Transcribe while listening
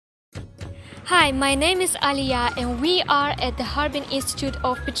Hi, my name is Aliya and we are at the Harbin Institute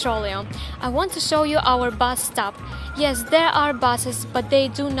of Petroleum. I want to show you our bus stop. Yes, there are buses, but they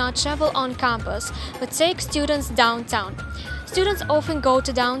do not travel on campus, but take students downtown. Students often go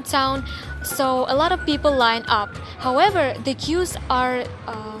to downtown, so a lot of people line up. However, the queues are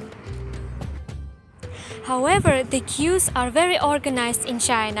very organized in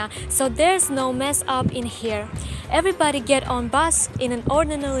China, so there's no mess up in here. Everybody get on bus in an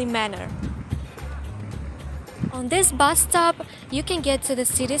orderly manner. On this bus stop, you can get to the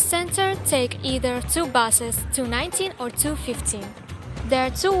city center, take either two buses, 219 or 215. There are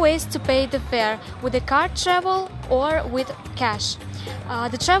two ways to pay the fare, with the card travel or with cash.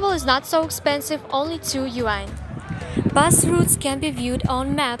 The travel is not so expensive, only 2 yuan. Bus routes can be viewed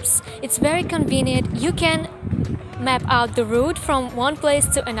on maps. It's very convenient. You can map out the route from one place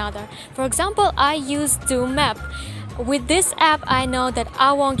to another. For example, I use Do Map. With this app, I know that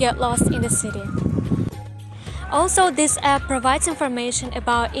I won't get lost in the city. Also, this app provides information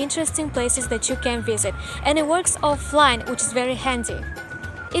about interesting places that you can visit, and it works offline, which is very handy.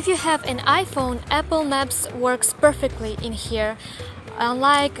 If you have an iPhone, Apple Maps works perfectly in here,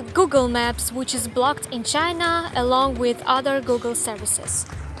 unlike Google Maps, which is blocked in China along with other Google services.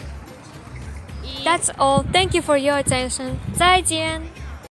 That's all. Thank you for your attention. 再见.